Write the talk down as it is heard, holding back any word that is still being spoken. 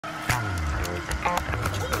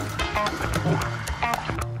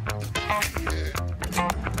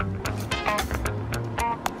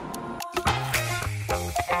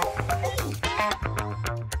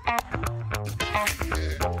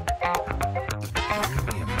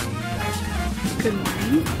Good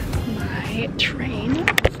morning. My train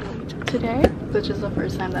is late today, which is the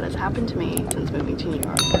first time that has happened to me since moving to New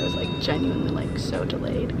York. I was like genuinely like so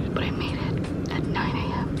delayed, but I made it at 9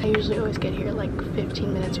 a.m. I usually always get here like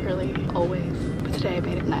 15 minutes early, always. But today I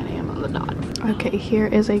made it 9 a.m. on the dot. Okay, here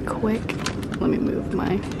is a quick, let me move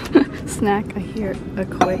my snack. Here a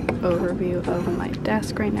quick overview of my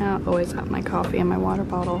desk right now. Always have my coffee and my water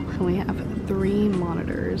bottle. And we have 3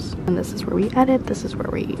 monitors. And this is where we edit. This is where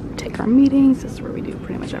we take our meetings. This is where we do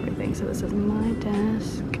pretty much everything. So this is my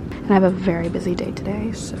desk. And I have a very busy day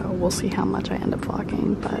today, so we'll see how much I end up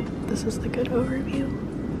vlogging. But this is the good overview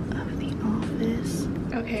of the office.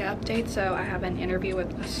 Okay, update. So I have an interview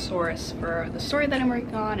with a source for the story that I'm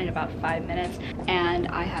working on in about 5 minutes, and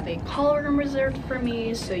I have a call room reserved for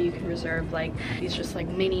me, so you can reserve like these just like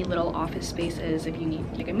mini little office spaces if you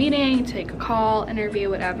need to take a meeting, take a call, interview,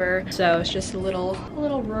 whatever. So it's just a little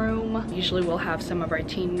room. Usually we'll have some of our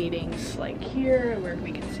team meetings like here where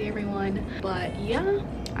we can see everyone. But yeah,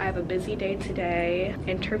 I have a busy day today.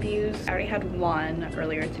 Interviews, I already had 1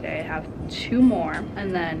 earlier today. I have 2 more,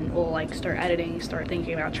 and then we'll like start editing, start thinking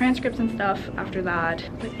about transcripts and stuff after that.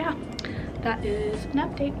 But yeah, that is an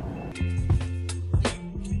update.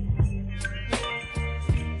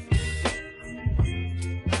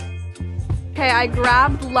 Okay, I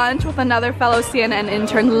grabbed lunch with another fellow CNN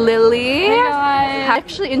intern, Lily. Hey guys.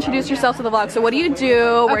 Actually introduce yourself to the vlog. So what do you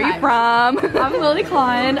do? Where are you from? I'm Lily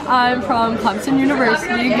Klein. I'm from Clemson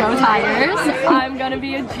University, Go Tigers. I'm gonna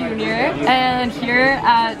be a junior, and here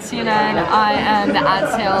at CNN I am the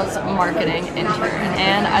ad sales marketing intern,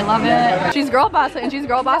 and I love it. She's girl bossing and she's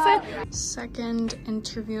girl bossing. Second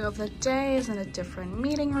interview of the day is in a different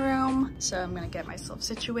meeting room. So I'm gonna get myself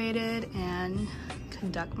situated and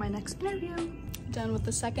conduct my next interview. Done with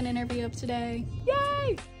the second interview of today.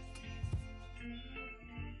 Yay!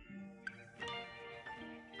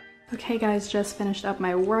 Okay guys, just finished up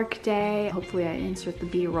my work day. Hopefully I insert the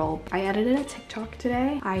B-roll. I edited a TikTok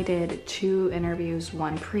today. I did 2 interviews,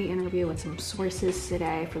 1 pre-interview with some sources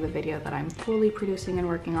today for the video that I'm fully producing and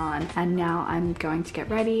working on. And now I'm going to get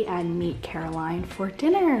ready and meet Caroline for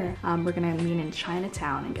dinner. We're gonna meet in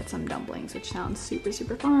Chinatown and get some dumplings, which sounds super,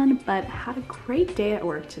 super fun, but had a great day at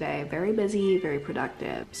work today. Very busy, very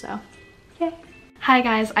productive, so yay. Hi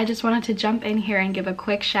guys, I just wanted to jump in here and give a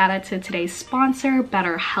quick shout out to today's sponsor,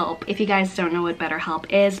 BetterHelp. If you guys don't know what BetterHelp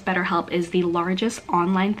is the largest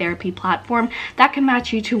online therapy platform that can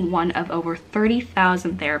match you to one of over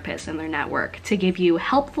 30,000 therapists in their network to give you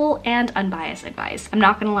helpful and unbiased advice. I'm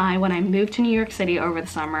not gonna lie, when I moved to New York City over the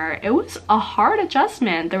summer, it was a hard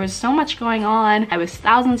adjustment. There was so much going on. I was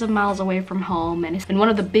thousands of miles away from home, and it's in one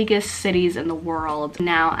of the biggest cities in the world.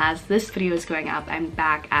 Now, as this video is going up, I'm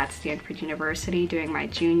back at Stanford University doing my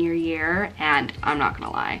junior year, and I'm not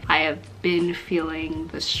gonna lie, I have been feeling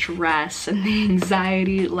the stress and the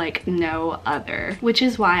anxiety like no other, which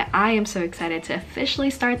is why I am so excited to officially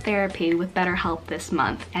start therapy with BetterHelp this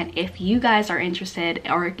month. And if you guys are interested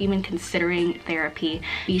or even considering therapy,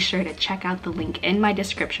 be sure to check out the link in my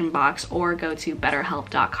description box or go to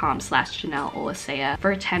betterhelp.com/JanelleOlisea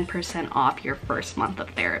for 10% off your first month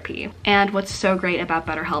of therapy. And what's so great about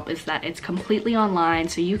BetterHelp is that it's completely online,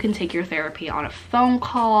 so you can take your therapy on a phone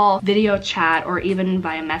call, video chat, or even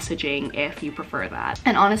via messaging if you prefer that.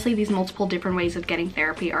 And honestly, these multiple different ways of getting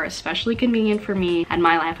therapy are especially convenient for me and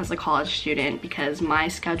my life as a college student because my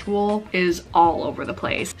schedule is all over the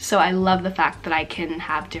place. So I love the fact that I can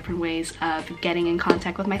have different ways of getting in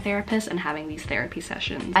contact with my therapist and having these therapy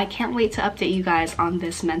sessions. I can't wait to update you guys on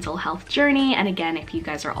this mental health journey. And again, if you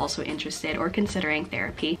guys are also interested or considering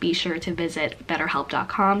therapy, be sure to visit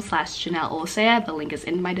betterhelp.com/JanelleOlisea. The link is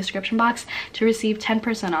in my description box to receive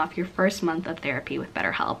 10% off your first month of therapy with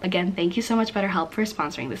BetterHelp. Again, thank you so much BetterHelp for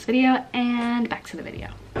sponsoring this video, and back to the video.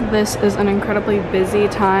 This is an incredibly busy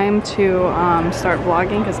time to start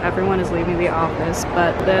vlogging because everyone is leaving the office,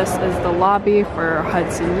 but this is the lobby for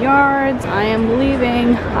Hudson Yards. I am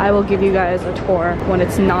leaving. I will give you guys a tour when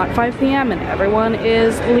it's not 5 p.m. and everyone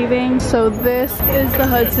is leaving. So this is the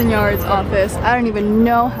Hudson Yards office. I don't even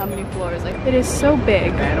know how many floors. Like, it is so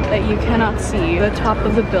big that you cannot see the top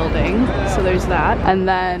of the building. So there's that. And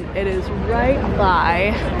then it is right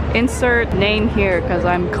by, insert name here because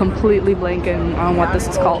I'm completely blanking on what this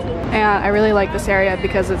is called. And I really like this area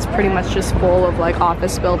because it's pretty much just full of like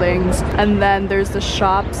office buildings. And then there's the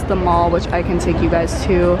shops, the mall, which I can take you guys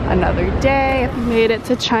to another day. I've made it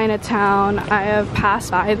to Chinatown. I have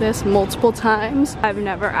passed by this multiple times. I've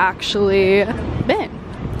never actually been.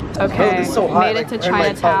 Okay, this is so hot, made it to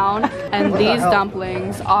Chinatown, and these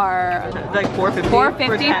dumplings are like $4.50.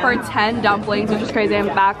 $4.50 for 10 dumplings, which is crazy. I'm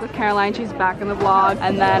back with Caroline. She's back in the vlog,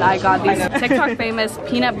 and then I got these TikTok famous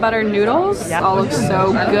peanut butter noodles. Yep. All look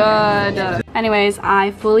so good. Anyways,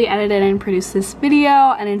 I fully edited and produced this video,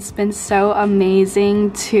 and it's been so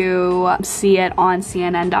amazing to see it on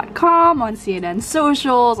CNN.com, on CNN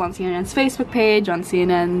socials, on CNN's Facebook page, on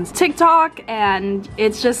CNN's TikTok, and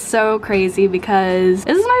it's just so crazy because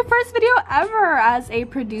this is my first video ever as a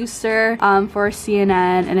producer for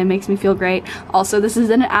CNN, and it makes me feel great. Also, this is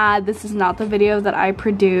an ad. This is not the video that I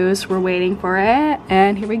produced. We're waiting for it,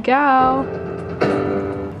 and here we go.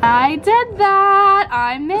 I did that!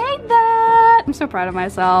 I made that! I'm so proud of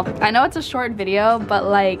myself. I know it's a short video, but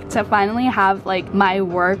like to finally have like my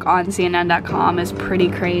work on CNN.com is pretty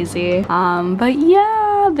crazy. But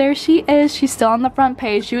yeah, there she is. She's still on the front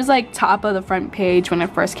page. She was like top of the front page when it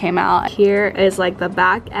first came out. Here is like the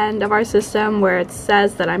back end of our system where it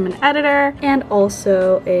says that I'm an editor and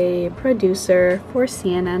also a producer for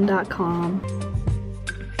CNN.com.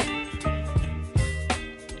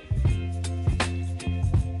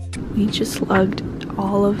 We just lugged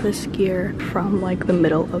all of this gear from like the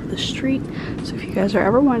middle of the street. So if you guys are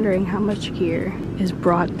ever wondering how much gear is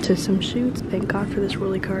brought to some shoots, thank God for this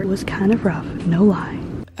rolly cart. It was kind of rough, no lie.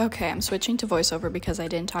 Okay, I'm switching to voiceover because I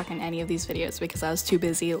didn't talk in any of these videos because I was too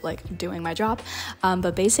busy like doing my job.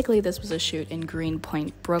 But basically this was a shoot in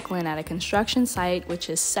Greenpoint, Brooklyn at a construction site which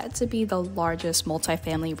is set to be the largest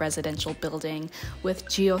multifamily residential building with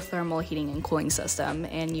geothermal heating and cooling system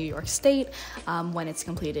in New York State when it's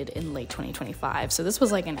completed in late 2025. So this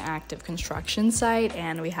was like an active construction site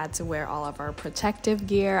and we had to wear all of our protective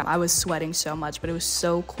gear. I was sweating so much, but it was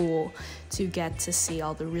so cool to get to see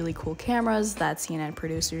all the really cool cameras that CNN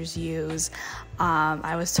producers use.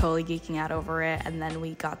 I was totally geeking out over it, and then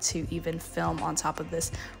we got to even film on top of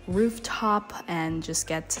this rooftop and just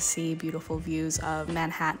get to see beautiful views of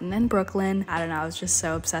Manhattan and Brooklyn. I don't know, I was just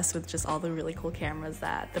so obsessed with just all the really cool cameras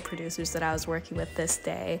that the producers that I was working with this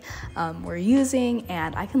day were using,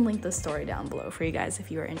 and I can link the story down below for you guys if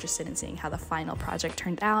you are interested in seeing how the final project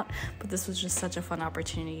turned out. But this was just such a fun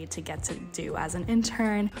opportunity to get to do as an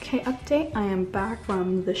intern. Okay, update, I am back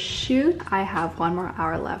from the shoot. I have 1 more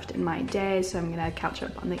hour left in my day, so I'm gonna catch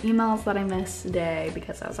up on the emails that I missed today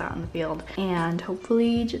because I was out in the field, and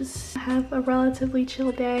hopefully just have a relatively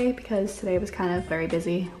chill day because today was kind of very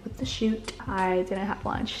busy with the shoot. I didn't have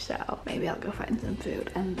lunch, so maybe I'll go find some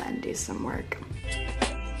food and then do some work.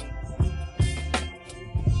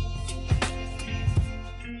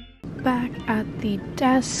 Back at the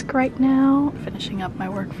desk right now, finishing up my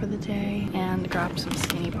work for the day, and grabbed some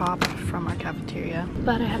skinny pop from our cafeteria.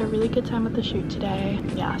 But I had a really good time with the shoot today.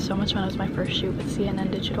 Yeah, so much fun. It was my first shoot with CNN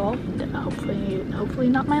Digital, and hopefully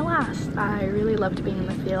not my last. I really loved being in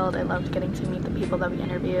the field. I loved getting to meet the people that we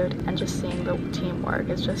interviewed, and just seeing the teamwork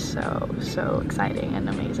is just so exciting and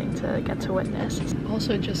amazing to get to witness.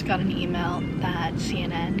 Also just got an email that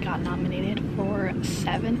CNN got nominated for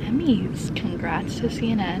 7 Emmys. Congrats to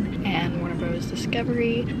CNN. And Warner Bros.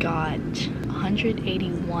 Discovery got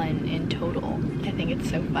 181 in total. I think it's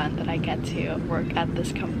so fun that I get to work at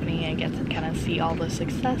this company and get to kind of see all the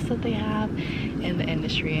success that they have in the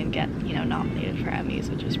industry and get, you know, nominated for Emmys,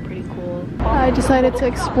 which is pretty cool. I decided to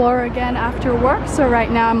explore again after work, so right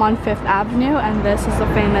now I'm on 5th Avenue, and this is the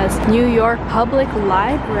famous New York Public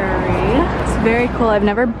Library. It's very cool. I've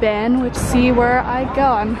never been, which see where I go.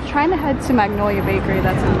 I'm trying to head to Magnolia Bakery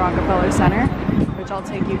that's in Rockefeller Center, which I'll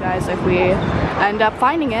take you guys if we end up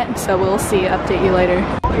finding it, so we'll see. Update you later.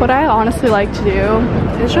 What I honestly like to do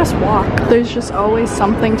is just walk. There's just always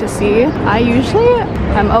something to see.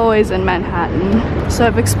 I'm always in Manhattan, so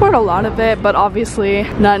I've explored a lot of it, but obviously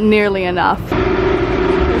not nearly enough.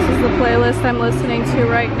 This is the playlist I'm listening to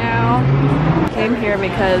right now. Came here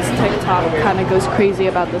because TikTok kind of goes crazy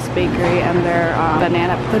about this bakery and their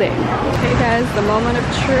banana pudding. Okay guys, the moment of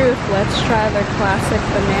truth. Let's try their classic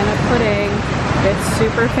banana pudding. It's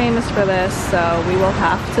super famous for this, so we will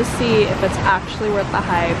have to see if it's actually worth the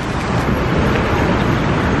hype.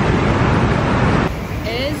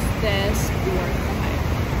 Is this worth the hype?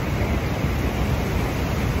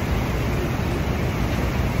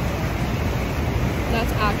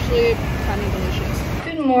 That's actually kind of delicious.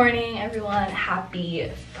 Good morning, everyone. Happy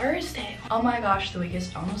Thursday. Oh my gosh, the week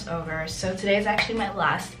is almost over. So today is actually my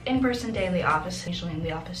last in-person day in the office. Usually in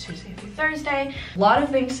the office Tuesday through Thursday. A lot of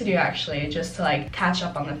things to do actually, just to like catch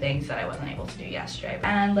up on the things that I wasn't able to do yesterday.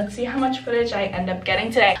 And let's see how much footage I end up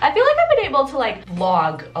getting today. I feel like I've been able to like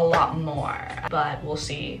vlog a lot more, but we'll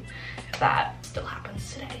see if that still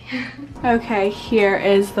happens today. Okay, here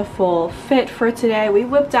is the full fit for today. We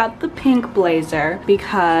whipped out the pink blazer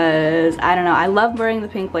because, I don't know, I love wearing the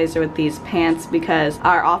pink blazer with these pants because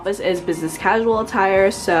our office is business casual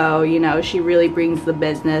attire, so, you know, she really brings the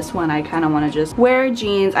business when I kind of want to just wear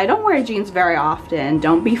jeans. I don't wear jeans very often,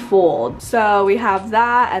 don't be fooled. So we have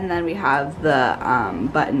that, and then we have the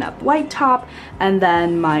button-up white top, and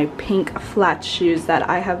then my pink flat shoes that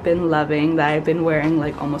I have been loving, that I've been wearing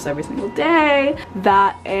like almost every single day.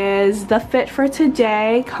 That is the fit for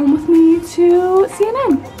today. Come with me to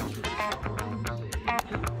CNN.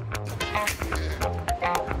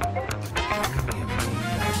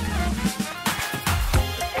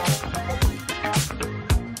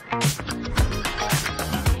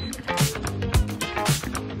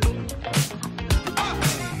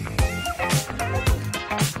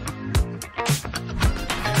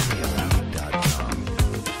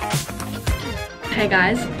 Hey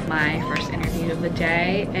guys, my first interview of the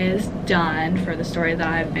day is done for the story that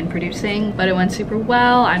I've been producing, but it went super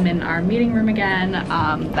well. I'm in our meeting room again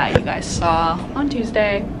that you guys saw on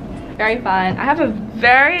Tuesday. Very fun. I have a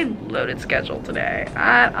very loaded schedule today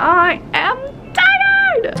and I am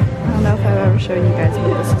tired. I don't know if I've ever shown you guys,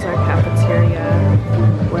 but this is our cafeteria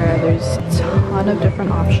where there's a ton of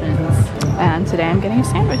different options, and today I'm getting a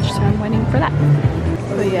sandwich, so I'm waiting for that.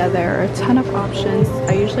 But yeah, there are a ton of options.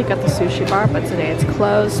 I usually get the sushi bar, but today it's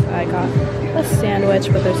closed. I got a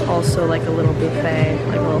sandwich, but there's also like a little buffet,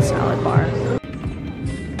 like a little salad bar.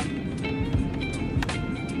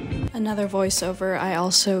 Another voiceover, I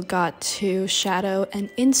also got to shadow an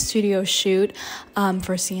in-studio shoot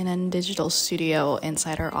for CNN Digital Studio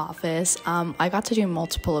inside our office. I got to do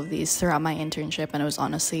multiple of these throughout my internship, and it was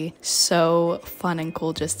honestly so fun and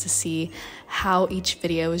cool just to see how each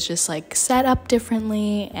video was just like set up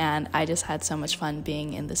differently, and I just had so much fun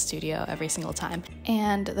being in the studio every single time.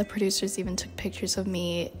 And the producers even took pictures of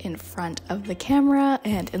me in front of the camera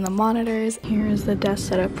and in the monitors. Here's the desk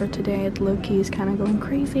setup for today. Low-key is kind of going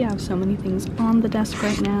crazy. I have so many things on the desk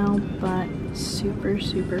right now, but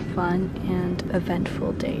super fun and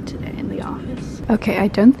eventful day today in the office. Okay, I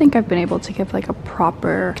don't think I've been able to give like a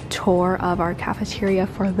proper tour of our cafeteria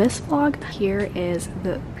for this vlog. Here is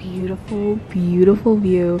the beautiful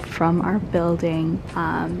view from our building,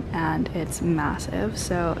 and it's massive,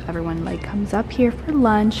 so everyone like comes up here for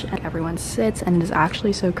lunch and everyone sits, and it is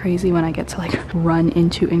actually so crazy when I get to like run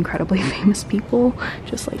into incredibly famous people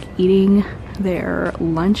just like eating their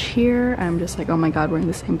lunch here. I'm just like, oh my god, we're in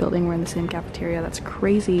the same building, we're in the same cafeteria. That's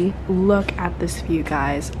crazy. Look at this view,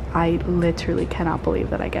 guys. I literally cannot believe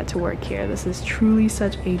that I get to work here. This is truly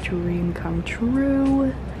such a dream come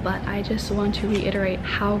true. But I just want to reiterate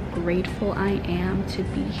how grateful I am to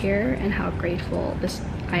be here and how grateful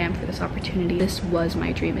I am for this opportunity. This was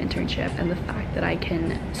my dream internship, and the fact that I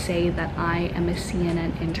can say that I am a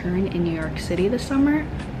CNN intern in New York City this summer,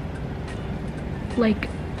 like,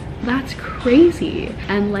 that's crazy.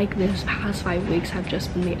 And like this past 5 weeks have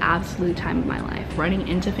just been the absolute time of my life. Running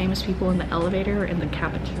into famous people in the elevator, in the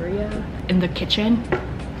cafeteria, in the kitchen,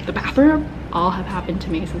 the bathroom, all have happened to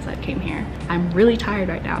me since I came here. I'm really tired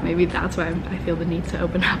right now. Maybe that's why I feel the need to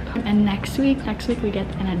open up. And next week we get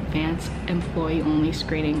an advanced employee only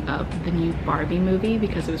screening of the new Barbie movie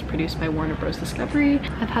because it was produced by Warner Bros. Discovery.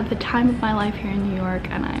 I've had the time of my life here in New York,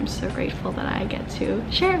 and I'm so grateful that I get to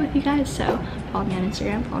share it with you guys. So follow me on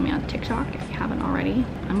Instagram, follow me on TikTok if you haven't already.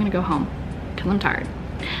 I'm gonna go home because I'm tired.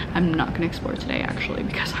 I'm not gonna explore today actually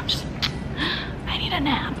because I need a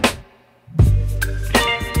nap.